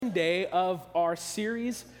Sunday of our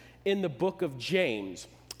series in the book of James.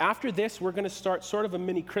 After this, we're going to start sort of a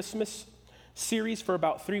mini Christmas series for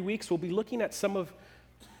about 3 weeks. We'll be looking at some of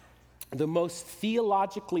the most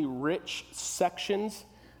theologically rich sections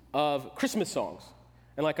of Christmas songs.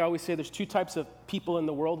 And like I always say, there's two types of people in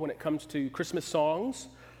the world when it comes to Christmas songs.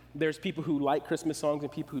 There's people who like Christmas songs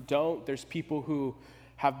and people who don't. There's people who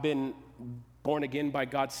have been born again by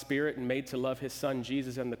God's Spirit and made to love his son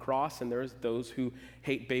Jesus and the cross. And there's those who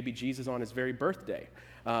hate baby Jesus on his very birthday.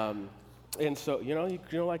 And so, you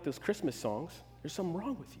don't like those Christmas songs, there's something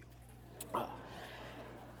wrong with you.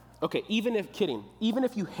 Okay, even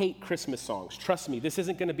if you hate Christmas songs, trust me, this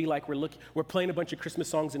isn't going to be like we're playing a bunch of Christmas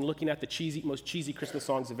songs and looking at the most cheesy Christmas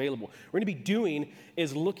songs available. We're going to be doing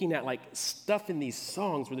is looking at like stuff in these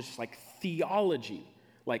songs where there's just like theology,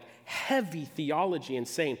 like heavy theology, and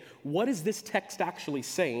saying, what is this text actually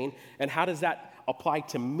saying, and how does that apply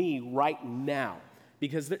to me right now?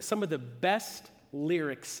 Because some of the best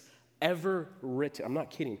lyrics ever written, I'm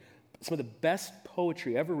not kidding, some of the best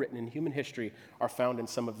poetry ever written in human history are found in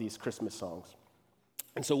some of these Christmas songs.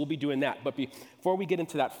 And so we'll be doing that. But before we get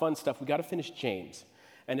into that fun stuff, we got to finish James.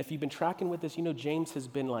 And if you've been tracking with us, James has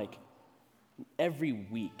been like every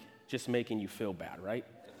week just making you feel bad, right?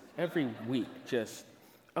 Every week just,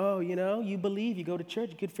 you believe, you go to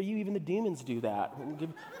church, good for you. Even the demons do that.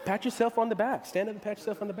 Pat yourself on the back. Stand up and pat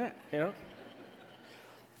yourself on the back,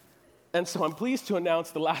 And so I'm pleased to announce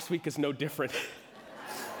the last week is no different.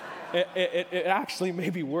 It actually may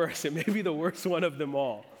be worse. It may be the worst one of them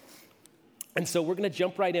all. And so we're going to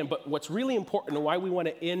jump right in. But what's really important and why we want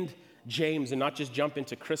to end James and not just jump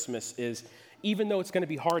into Christmas is, even though it's going to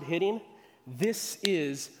be hard-hitting, this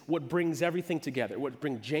is what brings everything together, what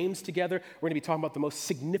brings James together. We're going to be talking about the most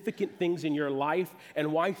significant things in your life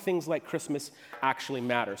and why things like Christmas actually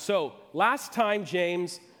matter. So last time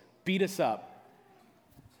James beat us up.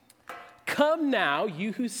 Come now,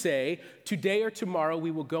 you who say, today or tomorrow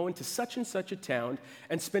we will go into such and such a town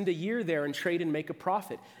and spend a year there and trade and make a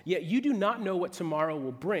profit. Yet you do not know what tomorrow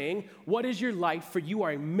will bring. What is your life? For you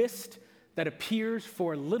are a mist that appears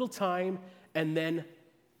for a little time and then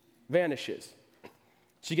vanishes.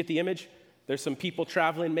 So you get the image? There's some people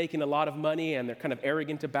traveling, making a lot of money, and they're kind of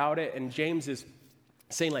arrogant about it. And James is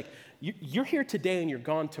saying like, you're here today and you're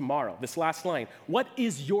gone tomorrow. This last line, what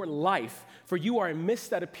is your life? For you are a mist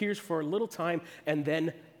that appears for a little time and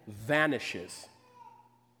then vanishes.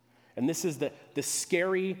 And this is the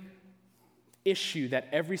scary issue that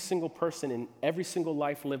every single person in every single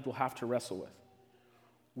life lived will have to wrestle with.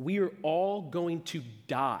 We are all going to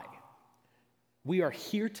die. We are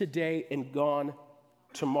here today and gone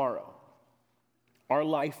tomorrow. Our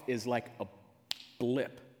life is like a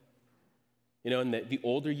blip. And the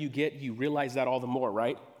older you get, you realize that all the more,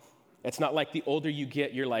 right? It's not like the older you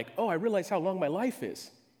get, you're like, I realize how long my life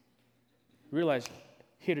is. You realize,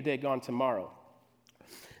 here today, gone tomorrow.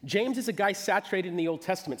 James is a guy saturated in the Old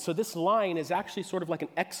Testament. So this line is actually sort of like an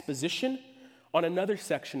exposition on another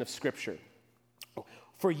section of Scripture.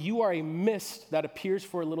 For you are a mist that appears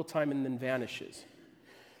for a little time and then vanishes.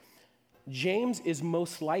 James is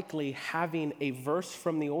most likely having a verse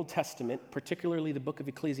from the Old Testament, particularly the book of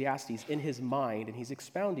Ecclesiastes, in his mind, and he's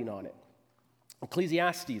expounding on it.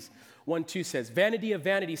 Ecclesiastes 1:2 says, vanity of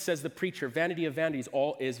vanities, says the preacher, vanity of vanities,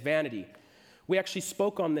 all is vanity. We actually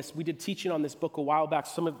spoke on this. We did teaching on this book a while back.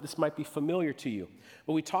 Some of this might be familiar to you.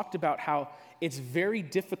 But we talked about how it's very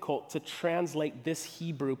difficult to translate this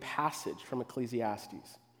Hebrew passage from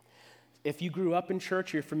Ecclesiastes. If you grew up in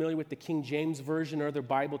church, you're familiar with the King James Version or other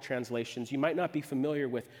Bible translations, you might not be familiar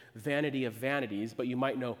with vanity of vanities, but you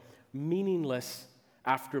might know meaningless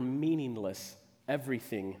after meaningless,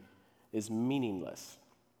 everything is meaningless.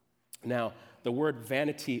 Now, the word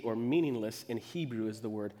vanity or meaningless in Hebrew is the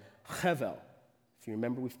word hevel. If you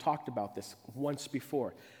remember, we've talked about this once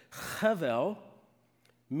before. Hevel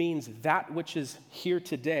means that which is here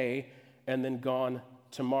today and then gone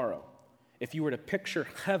tomorrow. If you were to picture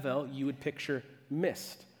hevel, you would picture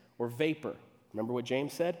mist or vapor. Remember what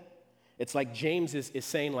James said? It's like James is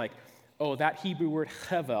saying like, that Hebrew word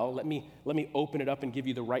hevel, let me open it up and give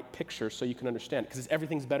you the right picture so you can understand it. Because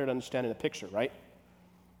everything's better to understand in a picture, right?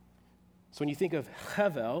 So when you think of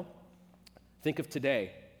hevel, think of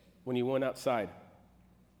today when you went outside.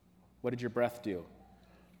 What did your breath do?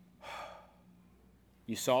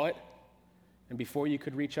 You saw it, and before you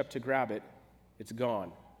could reach up to grab it, it's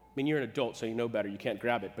gone. I mean, you're an adult, so you know better. You can't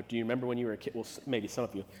grab it. But do you remember when you were a kid? Well, maybe some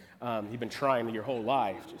of you. You've been trying your whole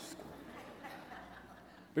life.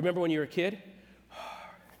 Remember when you were a kid?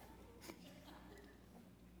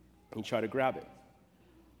 You try to grab it.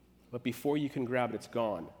 But before you can grab it, it's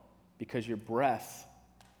gone. Because your breath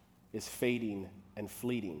is fading and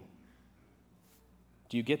fleeting.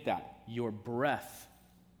 Do you get that? Your breath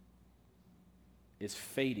is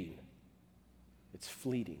fading. It's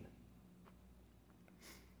fleeting.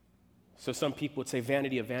 So some people would say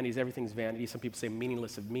vanity of vanities, everything's vanity. Some people say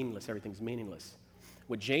meaningless of meaningless, everything's meaningless.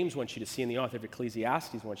 What James wants you to see, and the author of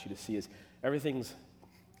Ecclesiastes wants you to see, is everything's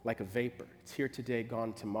like a vapor. It's here today,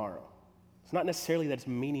 gone tomorrow. It's not necessarily that it's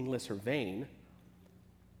meaningless or vain.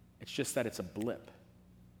 It's just that it's a blip.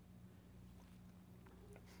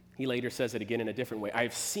 He later says it again in a different way. I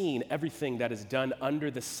have seen everything that is done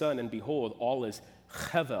under the sun, and behold, all is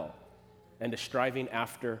chevel, and a striving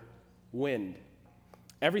after wind.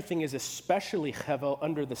 Everything is especially chevel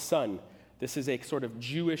under the sun. This is a sort of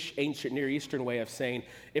Jewish, ancient Near Eastern way of saying,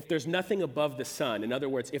 if there's nothing above the sun, in other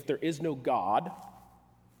words, if there is no God,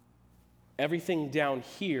 everything down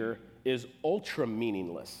here is ultra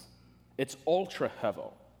meaningless. It's ultra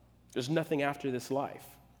hevel. There's nothing after this life.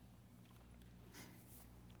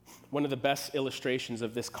 One of the best illustrations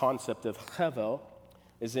of this concept of hevel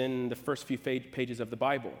is in the first few pages of the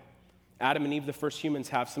Bible. Adam and Eve, the first humans,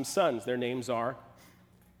 have some sons. Their names are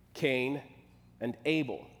Cain and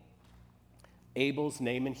Abel. Abel's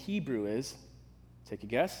name in Hebrew is, take a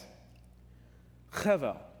guess,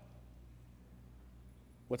 Hevel.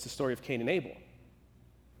 What's the story of Cain and Abel?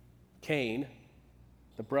 Cain,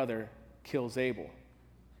 the brother, kills Abel.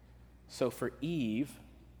 So for Eve,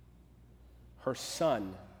 her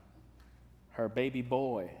son, her baby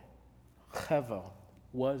boy, Hevel,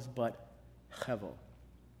 was but Hevel.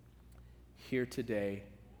 Here today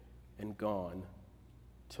and gone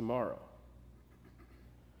tomorrow.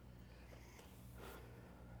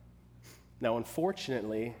 Now,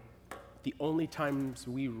 unfortunately, the only times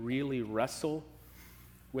we really wrestle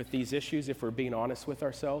with these issues, if we're being honest with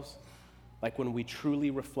ourselves, like when we truly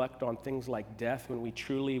reflect on things like death, when we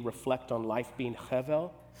truly reflect on life being hevel,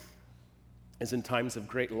 is in times of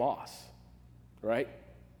great loss, right?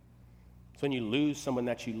 It's when you lose someone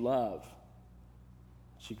that you love,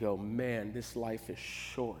 you go, man, this life is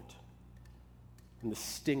short. And the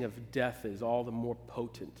sting of death is all the more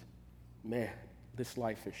potent. Man, this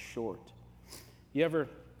life is short. You ever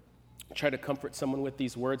try to comfort someone with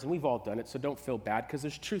these words? And we've all done it, so don't feel bad, because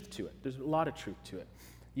there's truth to it. There's a lot of truth to it.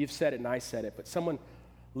 You've said it and I said it, but someone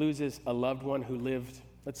loses a loved one who lived,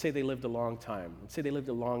 let's say they lived a long time. Let's say they lived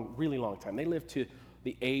a really long time. They lived to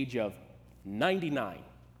the age of 99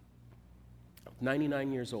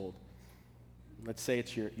 years old. Let's say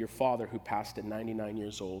it's your father who passed at 99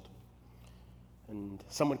 years old. And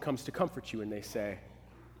someone comes to comfort you and they say,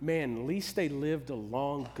 man, at least they lived a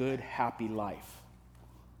long, good, happy life.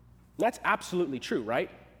 And that's absolutely true, right?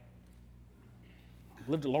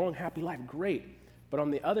 Lived a long, happy life, great. But on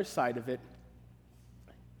the other side of it,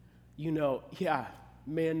 yeah,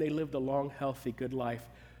 man, they lived a long, healthy, good life.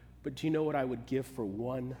 But do you know what I would give for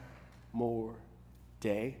one more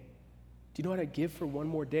day? Do you know what I'd give for one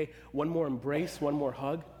more day? One more embrace, one more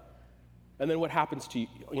hug? And then what happens to you?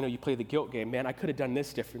 You play the guilt game. Man, I could have done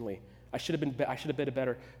this differently. I should have been a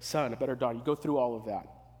better son, a better daughter. You go through all of that.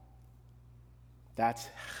 That's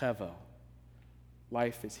hevel.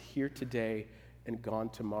 Life is here today and gone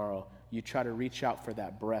tomorrow. You try to reach out for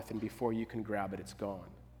that breath, and before you can grab it, it's gone.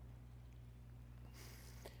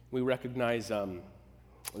 We recognize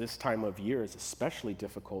this time of year is especially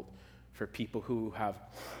difficult for people who have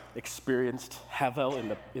experienced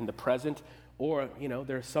hevel in the present, or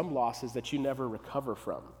there are some losses that you never recover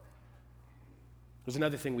from. There's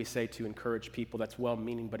another thing we say to encourage people that's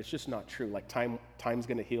well-meaning, but it's just not true. Like time's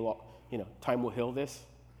going to heal. Time will heal this.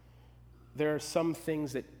 There are some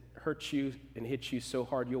things that hurt you and hit you so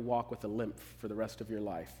hard you'll walk with a limp for the rest of your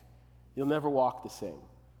life. You'll never walk the same.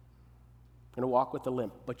 You're going to walk with a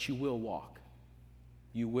limp, but you will walk.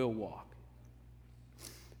 You will walk.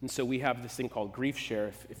 And so we have this thing called Grief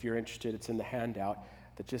Share. If you're interested, it's in the handout.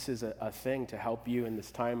 That just is a thing to help you in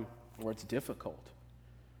this time where it's difficult.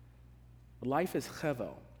 Life is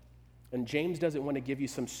chevel. And James doesn't want to give you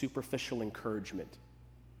some superficial encouragement.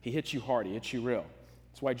 He hits you hard. He hits you real.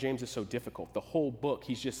 That's why James is so difficult. The whole book,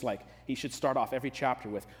 he's just like, he should start off every chapter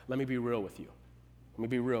with, let me be real with you. Let me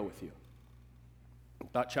be real with you. I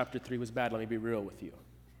thought chapter 3 was bad. Let me be real with you.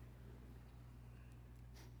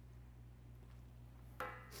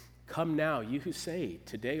 Come now, you who say,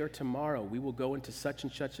 today or tomorrow we will go into such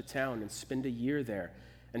and such a town and spend a year there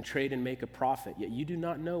and trade and make a profit. Yet you do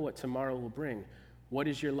not know what tomorrow will bring. What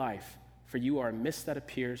is your life? For you are a mist that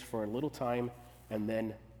appears for a little time and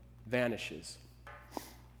then vanishes.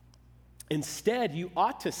 Instead, you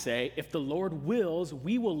ought to say, if the Lord wills,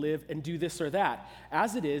 we will live and do this or that.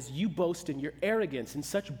 As it is, you boast in your arrogance, and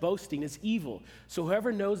such boasting is evil. So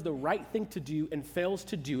whoever knows the right thing to do and fails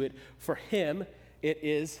to do it, for him it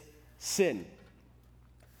is sin.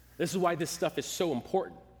 This is why this stuff is so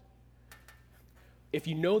important. If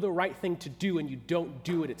you know the right thing to do and you don't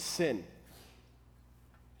do it, it's sin.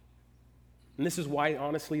 And this is why,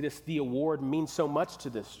 honestly, the award means so much to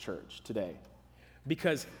this church today.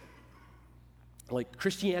 Because,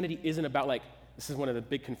 Christianity isn't about, this is one of the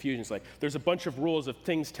big confusions. There's a bunch of rules of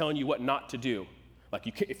things telling you what not to do.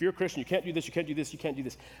 If you're a Christian, you can't do this, you can't do this, you can't do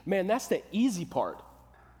this. Man, that's the easy part.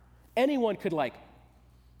 Anyone could,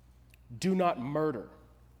 do not murder.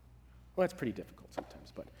 Well, that's pretty difficult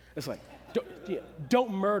sometimes, but it's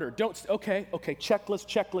don't murder. Okay,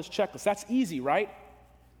 checklist. That's easy, right?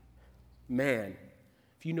 Man,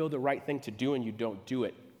 if you know the right thing to do and you don't do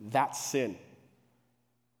it, that's sin.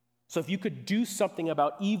 So if you could do something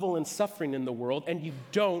about evil and suffering in the world and you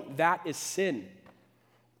don't, that is sin.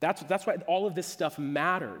 That's why all of this stuff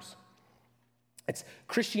matters.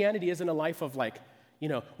 Christianity isn't a life of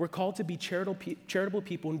we're called to be charitable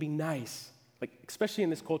people and be nice. Especially in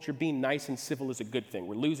this culture, being nice and civil is a good thing.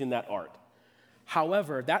 We're losing that art.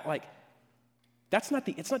 However, it's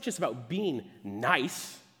not just about being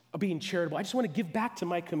nice or being charitable. I just want to give back to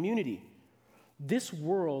my community. This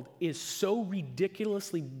world is so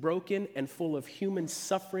ridiculously broken and full of human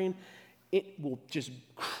suffering, it will just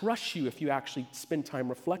crush you if you actually spend time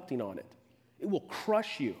reflecting on it. It will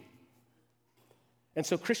crush you. And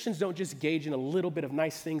so Christians don't just gauge in a little bit of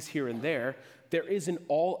nice things here and there. There is an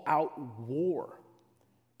all-out war.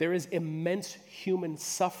 There is immense human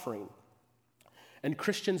suffering. And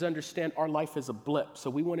Christians understand our life is a blip, so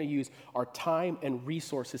we want to use our time and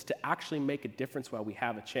resources to actually make a difference while we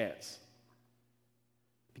have a chance.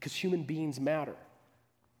 Because human beings matter.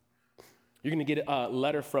 You're going to get a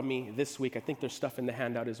letter from me this week. I think there's stuff in the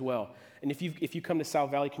handout as well. And if you come to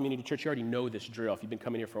South Valley Community Church, you already know this drill if you've been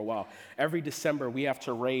coming here for a while. Every December, we have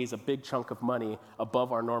to raise a big chunk of money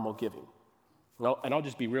above our normal giving. Well, and I'll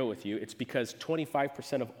just be real with you. It's because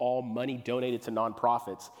 25% of all money donated to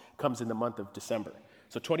nonprofits comes in the month of December.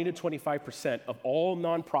 So 20 to 25% of all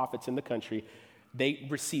nonprofits in the country, they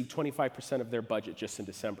receive 25% of their budget just in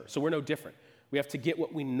December. So we're no different. We have to get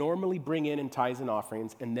what we normally bring in tithes and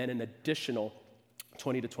offerings, and then an additional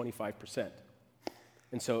 20 to 25%.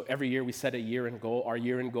 And so every year we set a year-end goal. Our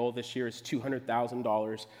year-end goal this year is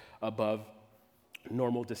 $200,000 above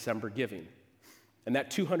normal December giving. And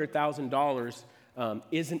that $200,000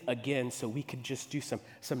 isn't, again, so we could just do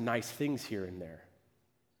some nice things here and there.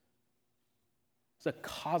 It's a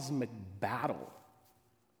cosmic battle.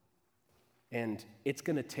 And it's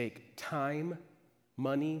going to take time,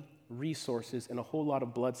 money, resources, and a whole lot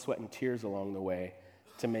of blood, sweat, and tears along the way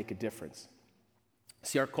to make a difference.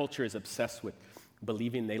 See, our culture is obsessed with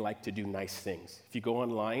believing they like to do nice things. If you go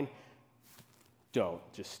online,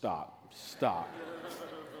 just stop.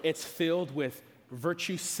 It's filled with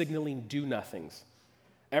virtue signaling do-nothings.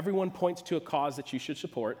 Everyone points to a cause that you should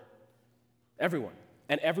support. Everyone.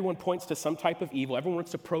 And everyone points to some type of evil. Everyone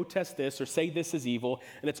wants to protest this or say this is evil.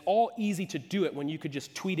 And it's all easy to do it when you could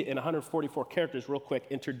just tweet it in 144 characters real quick,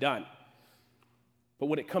 enter done. But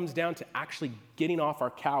when it comes down to actually getting off our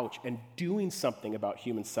couch and doing something about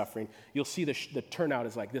human suffering, you'll see the turnout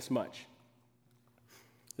is like this much.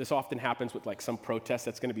 This often happens with some protest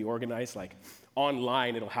that's going to be organized.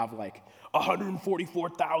 Online, it'll have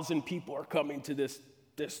 144,000 people are coming to this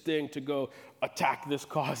thing to go attack this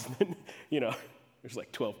cause. And then, there's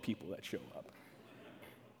 12 people that show up.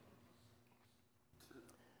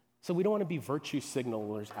 So we don't want to be virtue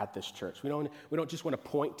signalers at this church. We don't just want to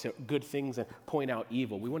point to good things and point out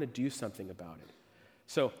evil. We want to do something about it.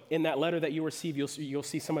 So in that letter that you receive, you'll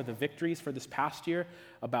see some of the victories for this past year,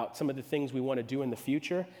 about some of the things we want to do in the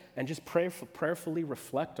future, and just prayerfully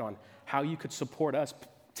reflect on how you could support us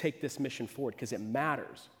take this mission forward, because it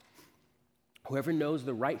matters. Whoever knows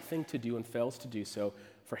the right thing to do and fails to do so,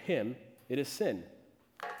 for him, it is sin.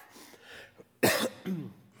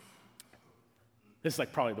 This is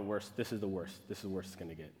probably the worst. This is the worst it's going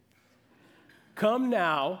to get. Come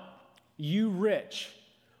now, you rich,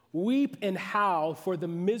 weep and howl for the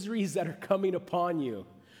miseries that are coming upon you.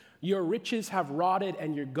 Your riches have rotted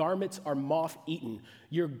and your garments are moth-eaten.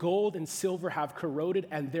 Your gold and silver have corroded,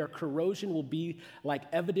 and their corrosion will be like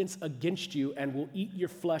evidence against you and will eat your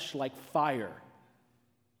flesh like fire.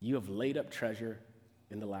 You have laid up treasure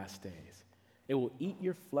in the last days. It will eat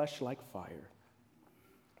your flesh like fire.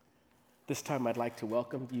 This time I'd like to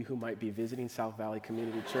welcome you who might be visiting South Valley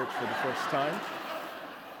Community Church for the first time.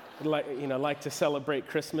 I'd like to celebrate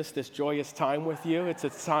Christmas, this joyous time with you. It's a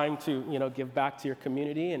time to, give back to your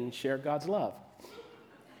community and share God's love.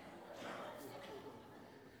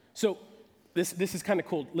 So This is kind of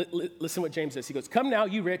cool. Listen what James says. He goes, come now,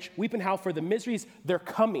 you rich, weep and howl for the miseries. They're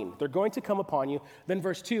coming. They're going to come upon you. Then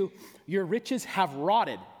verse 2, your riches have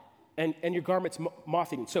rotted and your garments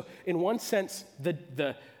moth-eaten. So in one sense,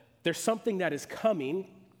 there's something that is coming,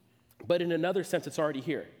 but in another sense, it's already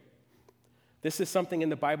here. This is something in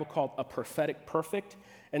the Bible called a prophetic perfect.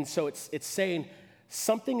 And so it's saying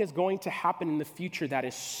something is going to happen in the future that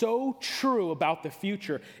is so true about the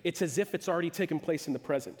future, it's as if it's already taken place in the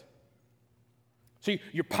present. So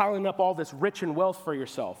you're piling up all this rich and wealth for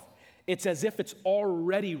yourself. It's as if it's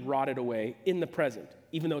already rotted away in the present,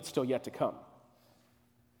 even though it's still yet to come.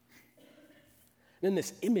 Then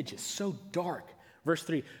this image is so dark. Verse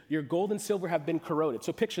 3, your gold and silver have been corroded.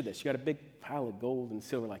 So picture this. You got a big pile of gold and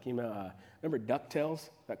silver, like, remember DuckTales,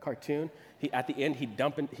 that cartoon? At the end, he'd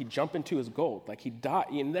jump into his gold. Like he died,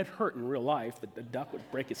 and that hurt in real life, but the duck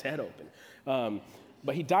would break his head open.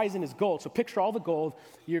 But he dies in his gold. So picture all the gold.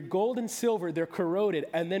 Your gold and silver, they're corroded.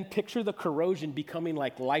 And then picture the corrosion becoming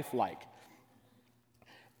like lifelike.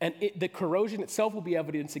 And the corrosion itself will be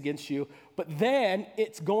evidence against you. But then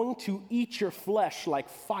it's going to eat your flesh like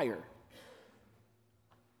fire.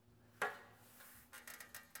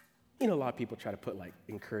 You know, a lot of people try to put like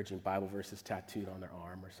encouraging Bible verses tattooed on their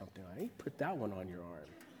arm or something. Like, hey, put that one on your arm.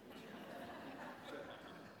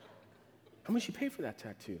 How much you pay for that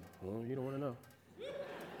tattoo? Well, you don't want to know.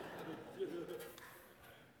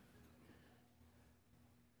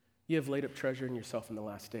 You have laid up treasure in yourself in the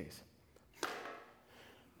last days.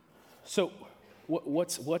 So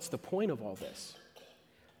what's the point of all this?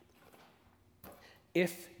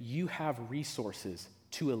 If you have resources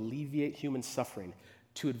to alleviate human suffering,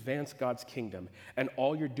 to advance God's kingdom, and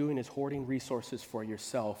all you're doing is hoarding resources for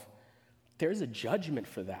yourself, there's a judgment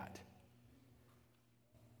for that.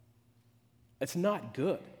 It's not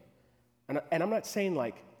good. And I'm not saying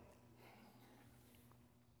like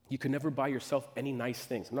you can never buy yourself any nice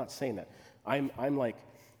things. I'm not saying that. I'm like,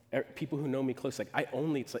 people who know me close, like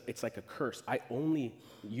it's like a curse. I only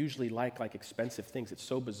usually like expensive things. It's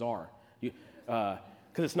so bizarre. Because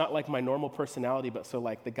it's not like my normal personality, but so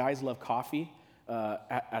like the guys love coffee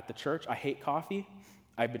at the church. I hate coffee.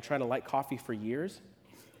 I've been trying to like coffee for years.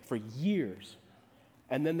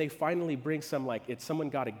 And then they finally bring someone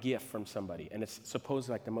got a gift from somebody, and it's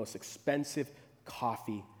supposedly like the most expensive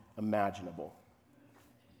coffee imaginable.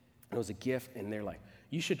 And it was a gift, and they're like,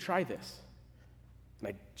 you should try this. And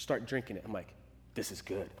I start drinking it. I'm like, this is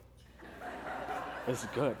good. This is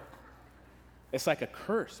good. It's like a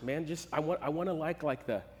curse, man. I want to like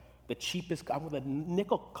the cheapest, I want the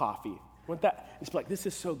nickel coffee. I want that. It's like, this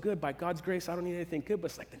is so good. By God's grace, I don't need anything good,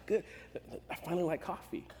 but it's like I finally like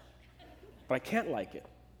coffee. But I can't like it.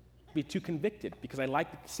 Be too convicted because I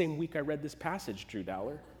liked it the same week I read this passage, Drew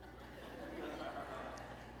Dowler.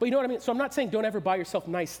 But you know what I mean? So I'm not saying don't ever buy yourself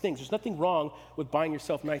nice things. There's nothing wrong with buying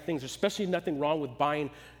yourself nice things. There's especially nothing wrong with buying,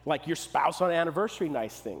 like your spouse on anniversary,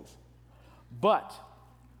 nice things. But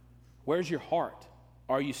where's your heart?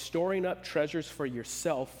 Are you storing up treasures for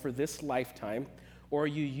yourself for this lifetime, or are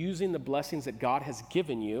you using the blessings that God has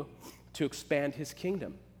given you to expand his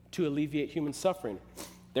kingdom, to alleviate human suffering?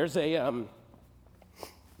 There's a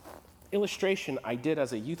illustration I did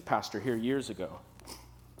as a youth pastor here years ago.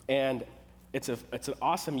 And it's an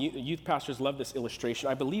awesome, youth pastors love this illustration.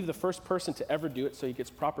 I believe the first person to ever do it, so he gets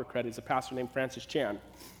proper credit, is a pastor named Francis Chan.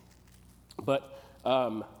 But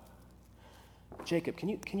Jacob, can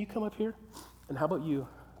you come up here? And how about you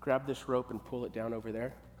grab this rope and pull it down over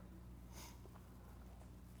there?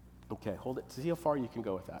 Okay, hold it. See how far you can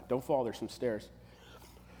go with that. Don't fall, there's some stairs.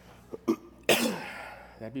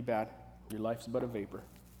 That'd be bad. Your life's but a vapor.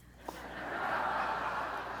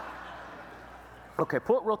 Okay,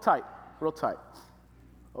 pull it real tight.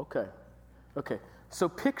 Okay. So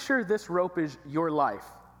picture this rope is your life.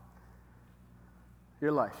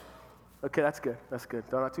 Your life. Okay, that's good.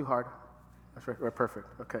 Not too hard. That's right, perfect.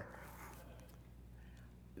 Okay.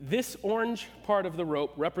 This orange part of the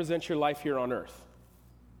rope represents your life here on earth.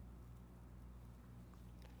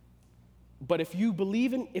 But if you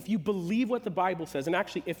believe what the Bible says, and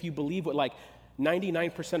actually if you believe what like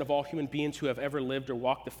 99% of all human beings who have ever lived or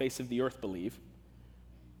walked the face of the earth believe,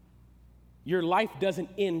 your life doesn't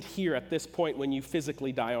end here at this point when you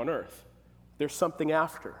physically die on earth. There's something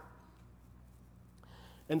after.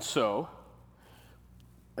 And so,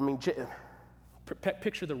 I mean,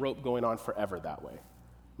 picture the rope going on forever that way.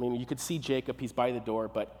 I mean, you could see Jacob, he's by the door,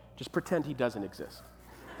 but just pretend he doesn't exist.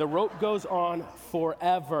 The rope goes on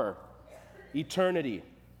forever, eternity.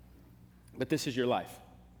 But this is your life,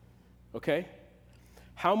 okay?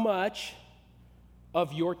 How much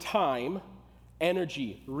of your time,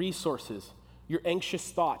 energy, resources, your anxious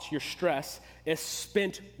thoughts, your stress is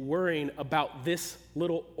spent worrying about this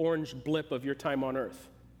little orange blip of your time on earth.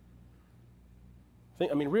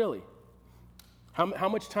 Really. How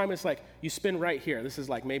much time is like you spend right here? This is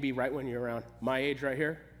like maybe right when you're around my age right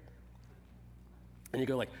here. And you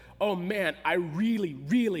go like, oh man, I really,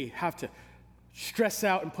 really have to stress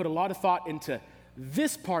out and put a lot of thought into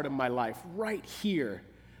this part of my life right here.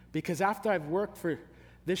 Because after I've worked for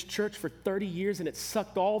this church for 30 years and it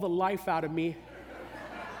sucked all the life out of me,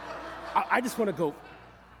 I just want to go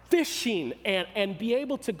fishing and be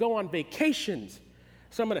able to go on vacations.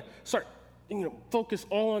 So I'm going to start, focus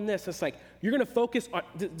all on this. It's like, you're going to focus on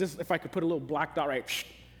this. If I could put a little black dot right,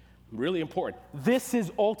 really important. This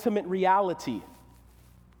is ultimate reality.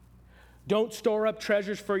 Don't store up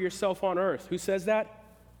treasures for yourself on earth. Who says that?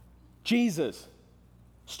 Jesus.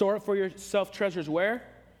 Store up for yourself treasures where?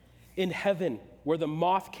 In heaven, where the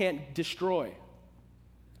moth can't destroy.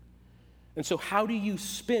 And so how do you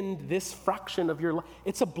spend this fraction of your life?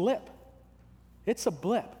 It's a blip. It's a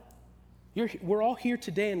blip. We're all here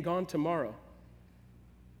today and gone tomorrow.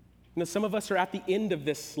 Some of us are at the end of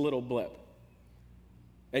this little blip.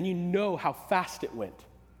 And you know how fast it went.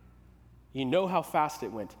 You know how fast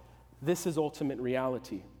it went. This is ultimate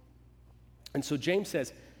reality. And so James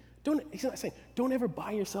says, he's not saying, don't ever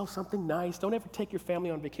buy yourself something nice. Don't ever take your family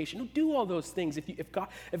on vacation. Don't do all those things.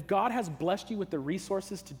 If God has blessed you with the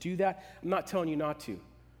resources to do that, I'm not telling you not to.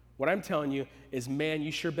 What I'm telling you is, man,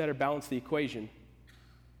 you sure better balance the equation.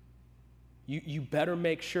 You better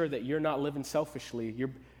make sure that you're not living selfishly.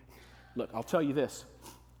 Look, I'll tell you this.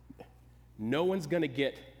 No one's going to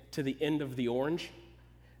get to the end of the orange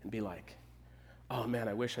and be like, oh man,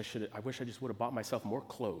 I wish I just would have bought myself more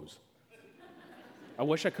clothes. I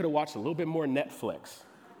wish I could have watched a little bit more Netflix.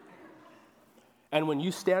 And when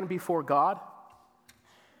you stand before God,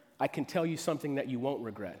 I can tell you something that you won't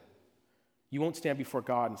regret. You won't stand before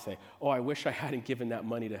God and say, oh, I wish I hadn't given that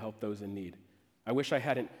money to help those in need. I wish I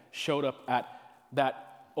hadn't showed up at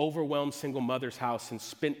that overwhelmed single mother's house and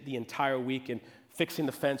spent the entire weekend fixing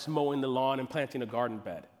the fence, mowing the lawn, and planting a garden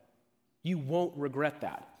bed. You won't regret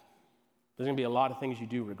that. There's going to be a lot of things you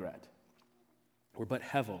do regret. We're but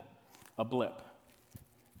hevel, a blip.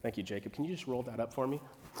 Thank you, Jacob. Can you just roll that up for me?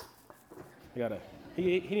 I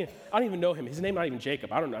don't even know him. His name not even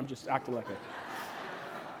Jacob. I don't know. I'm just acting like a...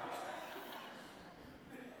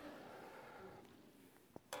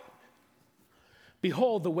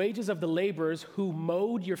 Behold, the wages of the laborers who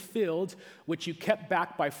mowed your fields, which you kept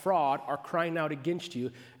back by fraud, are crying out against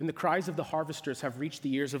you, and the cries of the harvesters have reached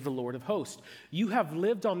the ears of the Lord of hosts. You have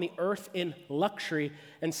lived on the earth in luxury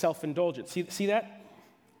and self-indulgence. See that?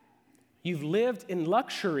 You've lived in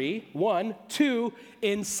luxury, 1. 2,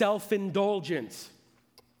 in self-indulgence.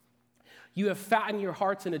 You have fattened your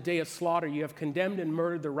hearts in a day of slaughter. You have condemned and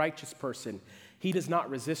murdered the righteous person. He does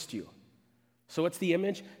not resist you. So what's the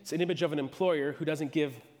image? It's an image of an employer who doesn't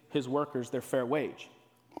give his workers their fair wage.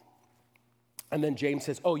 And then James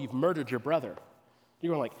says, oh, you've murdered your brother.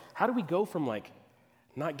 You're going like, how do we go from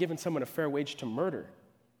not giving someone a fair wage to murder?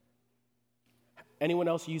 Anyone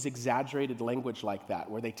else use exaggerated language like that,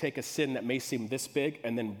 where they take a sin that may seem this big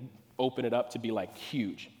and then open it up to be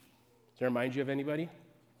huge? Does that remind you of anybody?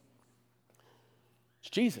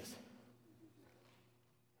 It's Jesus.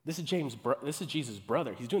 This is Jesus'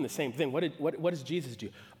 brother. He's doing the same thing. What does Jesus do?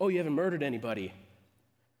 Oh, you haven't murdered anybody.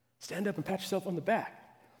 Stand up and pat yourself on the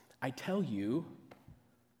back. I tell you,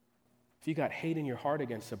 if you got hate in your heart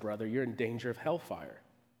against a brother, you're in danger of hellfire.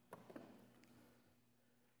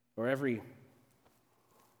 Or every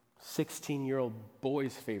 16-year-old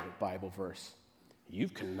boy's favorite Bible verse,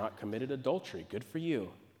 you've not committed adultery. Good for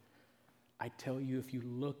you. I tell you, if you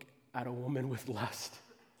look at a woman with lust,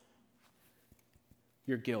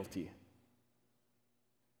 you're guilty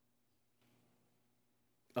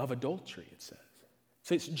of adultery, it says.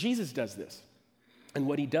 So Jesus does this. And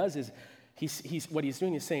what he does is, what he's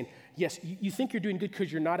doing is saying, yes, you think you're doing good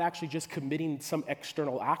because you're not actually just committing some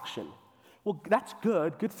external action. Well, that's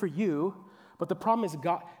good for you. But the problem is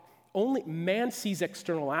only man sees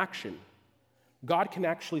external action. God can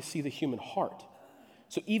actually see the human heart.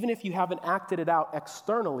 So even if you haven't acted it out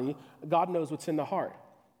externally, God knows what's in the heart.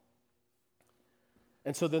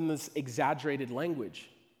 And so then this exaggerated language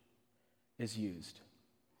is used.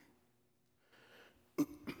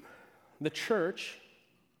 The church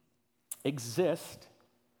exists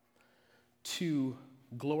to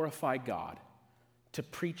glorify God, to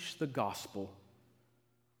preach the gospel,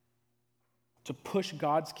 to push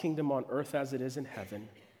God's kingdom on earth as it is in heaven,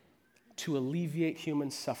 to alleviate human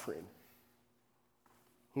suffering.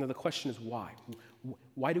 Now the question is why?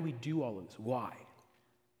 Why do we do all of this? Why?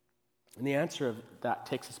 And the answer of that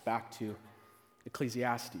takes us back to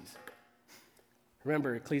Ecclesiastes.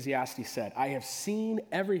 Remember, Ecclesiastes said, I have seen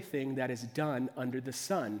everything that is done under the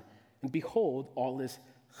sun, and behold, all is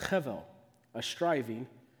chevel, a striving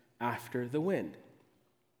after the wind.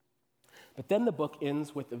 But then the book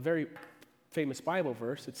ends with a very famous Bible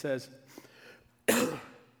verse. It says,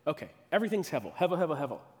 okay, everything's hevel, hevel, hevel,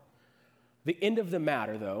 hevel. The end of the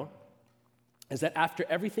matter, though, is that after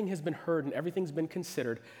everything has been heard and everything's been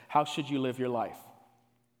considered, how should you live your life?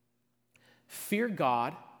 Fear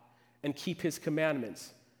God and keep his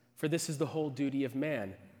commandments, for this is the whole duty of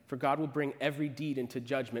man. For God will bring every deed into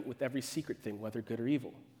judgment with every secret thing, whether good or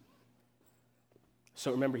evil.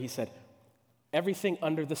 So remember, he said, everything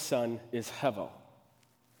under the sun is hevel.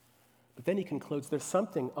 But then he concludes there's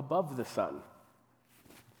something above the sun,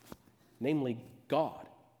 namely God.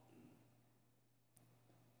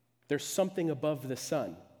 There's something above the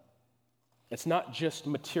sun. It's not just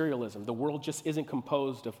materialism. The world just isn't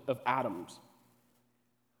composed of atoms.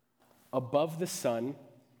 Above the sun,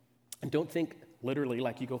 and don't think literally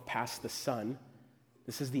like you go past the sun.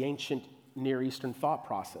 This is the ancient Near Eastern thought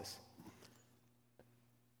process.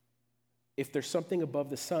 If there's something above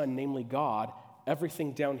the sun, namely God,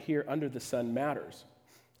 everything down here under the sun matters.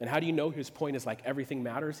 And how do you know his point is like everything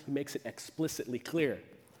matters? He makes it explicitly clear.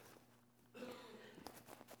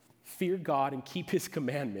 Fear God and keep his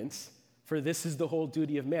commandments, for this is the whole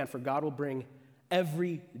duty of man. For God will bring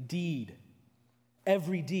every deed.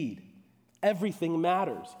 Everything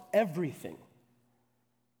matters. Everything.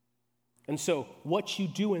 And so what you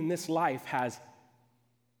do in this life has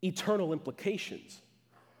eternal implications.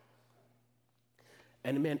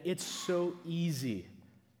 And man, it's so easy.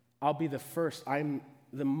 I'll be the first. I'm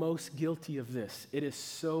the most guilty of this. It is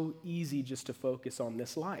so easy just to focus on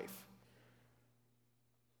this life.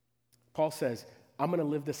 Paul says, I'm going to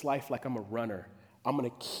live this life like I'm a runner. I'm going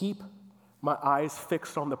to keep my eyes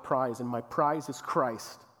fixed on the prize, and my prize is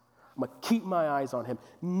Christ. I'm going to keep my eyes on him.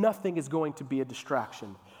 Nothing is going to be a distraction.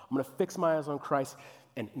 I'm going to fix my eyes on Christ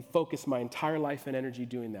and focus my entire life and energy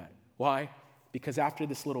doing that. Why? Because after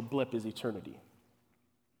this little blip is eternity.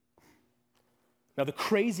 Now, the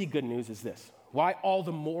crazy good news is this. Why all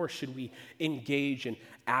the more should we engage in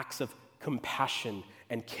acts of compassion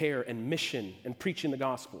and care and mission and preaching the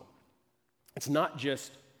gospel? It's not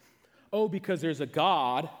just, because there's a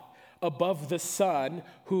God above the sun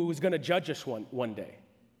who is going to judge us one day.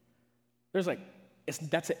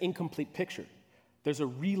 That's an incomplete picture. There's a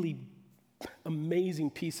really amazing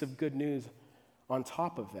piece of good news on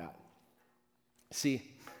top of that.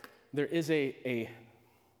 See, there is a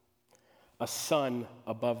sun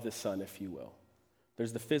above the sun, if you will.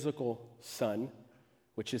 There's the physical sun,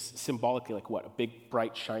 which is symbolically like what? A big,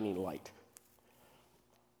 bright, shining light.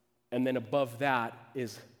 And then above that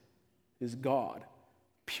is God,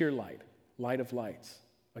 pure light, light of lights,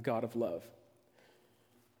 a God of love.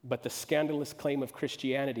 But the scandalous claim of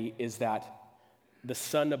Christianity is that the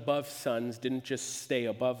sun above suns didn't just stay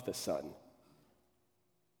above the sun.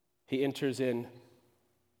 He enters in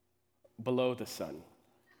below the sun.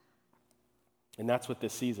 And that's what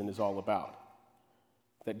this season is all about.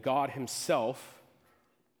 That God himself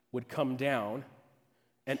would come down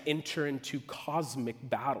and enter into cosmic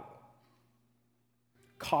battle.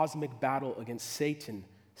 Cosmic battle against Satan,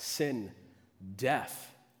 sin,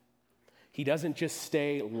 death. He doesn't just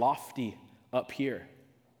stay lofty up here.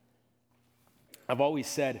 I've always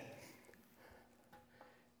said,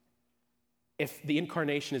 if the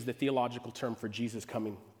incarnation is the theological term for Jesus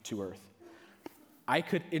coming to earth, I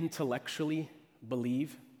could intellectually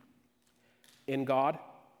believe in God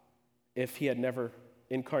if he had never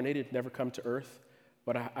incarnated, never come to earth,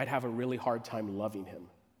 but I'd have a really hard time loving him.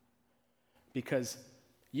 Because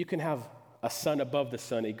you can have a sun above the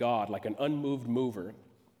sun, a God, like an unmoved mover,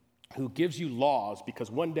 who gives you laws because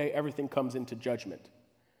one day everything comes into judgment.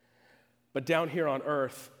 But down here on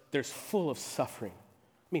earth, there's full of suffering.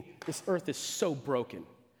 I mean, this earth is so broken.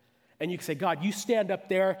 And you can say, God, you stand up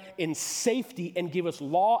there in safety and give us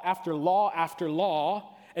law after law after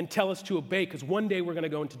law and tell us to obey because one day we're going to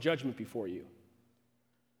go into judgment before you.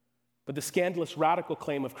 But the scandalous radical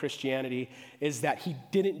claim of Christianity is that he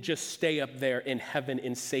didn't just stay up there in heaven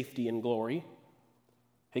in safety and glory.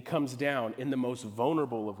 He comes down in the most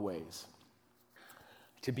vulnerable of ways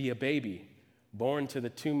to be a baby born to the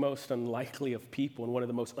two most unlikely of people in one of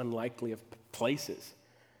the most unlikely of places,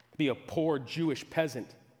 to be a poor Jewish peasant,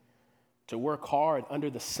 to work hard under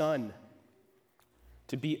the sun,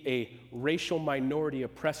 to be a racial minority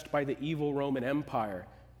oppressed by the evil Roman Empire,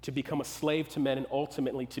 to become a slave to men and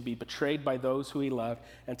ultimately to be betrayed by those who he loved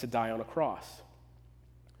and to die on a cross.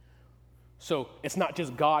 So it's not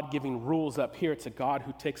just God giving rules up here. It's a God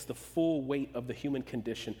who takes the full weight of the human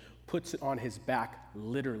condition, puts it on his back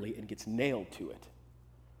literally, and gets nailed to it.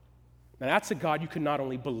 Now that's a God you can not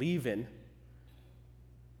only believe in,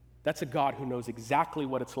 that's a God who knows exactly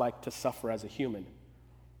what it's like to suffer as a human.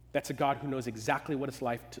 That's a God who knows exactly what it's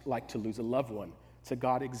like to lose a loved one. It's a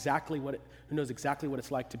God who knows exactly what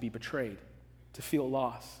it's like to be betrayed, to feel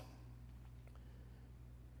loss.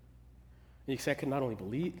 And you say, I could not only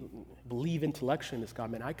believe intellectually in this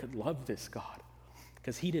God, man, I could love this God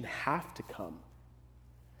because he didn't have to come.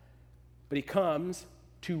 But he comes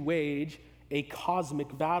to wage a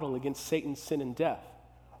cosmic battle against Satan, sin, and death.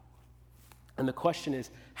 And the question is,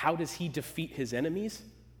 how does he defeat his enemies?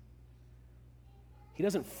 He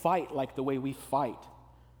doesn't fight like the way we fight.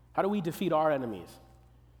 How do we defeat our enemies?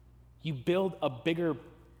 You build a bigger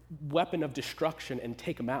weapon of destruction and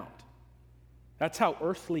take them out. That's how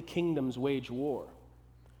earthly kingdoms wage war.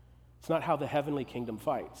 It's not how the heavenly kingdom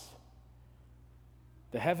fights.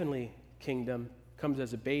 The heavenly kingdom comes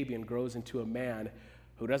as a baby and grows into a man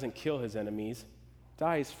who doesn't kill his enemies,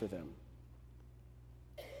 dies for them.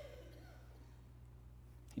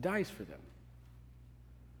 He dies for them.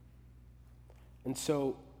 And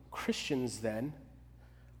so Christians then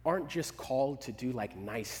aren't just called to do like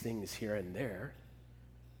nice things here and there.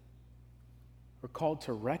 We're called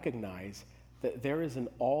to recognize that there is an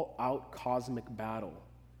all-out cosmic battle,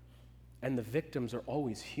 and the victims are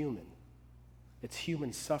always human. It's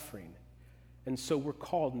human suffering. And so we're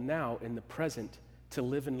called now in the present to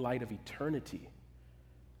live in light of eternity,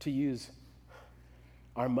 to use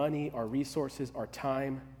our money, our resources, our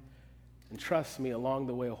time, and trust me, along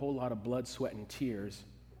the way, a whole lot of blood, sweat, and tears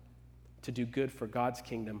to do good for God's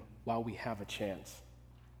kingdom while we have a chance.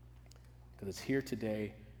 Because it's here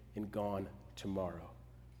today and gone tomorrow.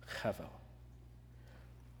 Hevel.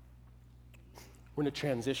 We're going to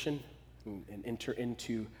transition and enter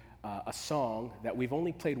into a song that we've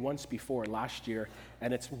only played once before last year,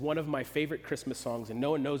 and it's one of my favorite Christmas songs, and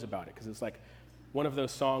no one knows about it because it's like one of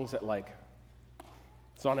those songs that like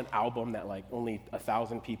it's on an album that like only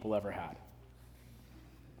 1,000 people ever had,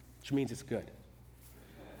 which means it's good.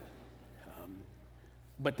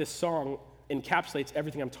 But this song encapsulates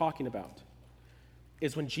everything I'm talking about.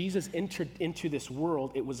 Is when Jesus entered into this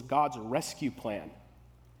world, it was God's rescue plan.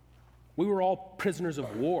 We were all prisoners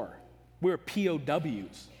of war. We were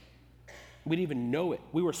POWs. We didn't even know it.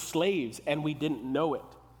 We were slaves and we didn't know it.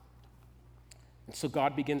 And so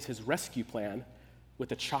God begins his rescue plan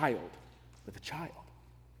with a child.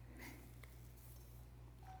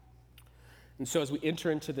 And so as we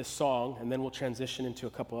enter into this song, and then we'll transition into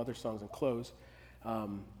a couple other songs and close,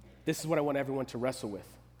 this is what I want everyone to wrestle with.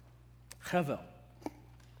 Hevel.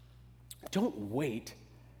 Don't wait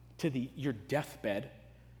to your deathbed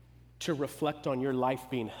to reflect on your life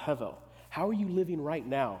being hevel. How are you living right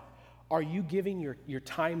now? Are you giving your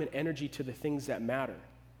time and energy to the things that matter?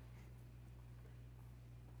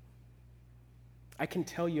 I can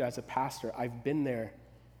tell you as a pastor, I've been there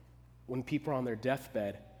when people are on their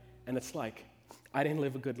deathbed, and it's like, I didn't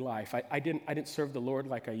live a good life. I didn't serve the Lord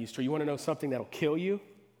like I used to. You want to know something that'll kill you?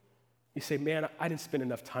 You say, man, I didn't spend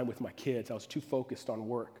enough time with my kids. I was too focused on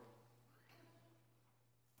work.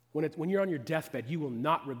 When you're on your deathbed, you will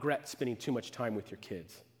not regret spending too much time with your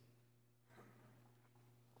kids.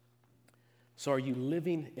 So are you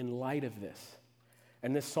living in light of this?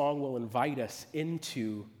 And this song will invite us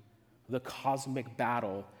into the cosmic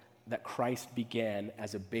battle that Christ began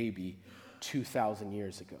as a baby 2,000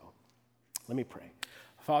 years ago. Let me pray.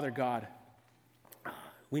 Father God,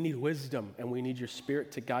 we need wisdom and we need your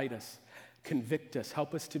Spirit to guide us, convict us,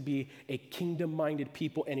 help us to be a kingdom-minded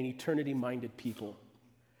people and an eternity-minded people.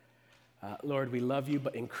 Lord, we love you,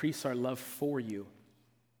 but increase our love for you.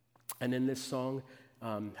 And in this song,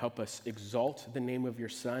 help us exalt the name of your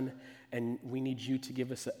Son, and we need you to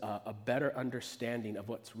give us a better understanding of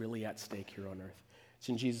what's really at stake here on earth. It's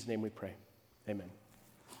in Jesus' name we pray. Amen.